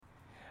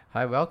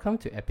Hi, welcome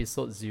to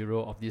episode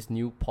 0 of this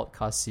new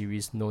podcast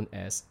series known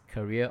as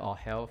Career or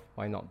Health,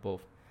 Why Not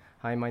Both?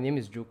 Hi, my name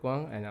is Zhu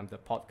Guang and I'm the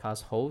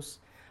podcast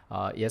host.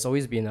 It has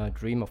always been a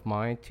dream of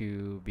mine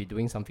to be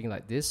doing something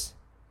like this,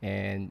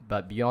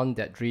 but beyond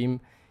that dream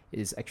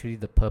is actually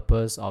the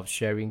purpose of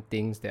sharing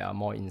things that are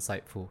more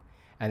insightful.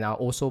 And I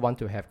also want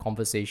to have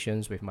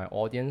conversations with my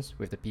audience,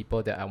 with the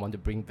people that I want to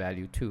bring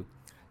value to.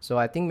 So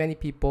I think many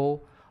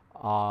people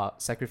are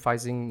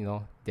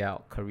sacrificing, their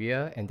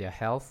career and their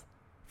health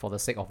for the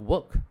sake of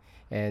work,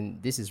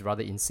 and this is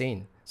rather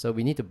insane. So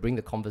we need to bring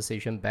the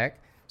conversation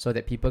back so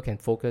that people can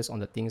focus on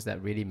the things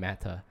that really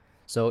matter.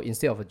 So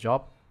instead of a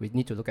job, we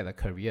need to look at a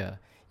career.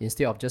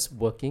 Instead of just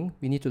working,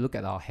 we need to look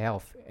at our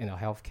health and our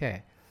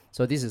healthcare.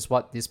 So this is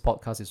what this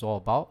podcast is all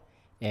about,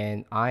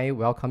 and I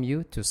welcome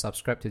you to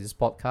subscribe to this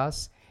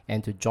podcast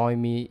and to join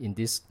me in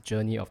this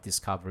journey of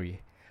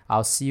discovery.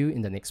 I'll see you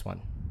in the next one.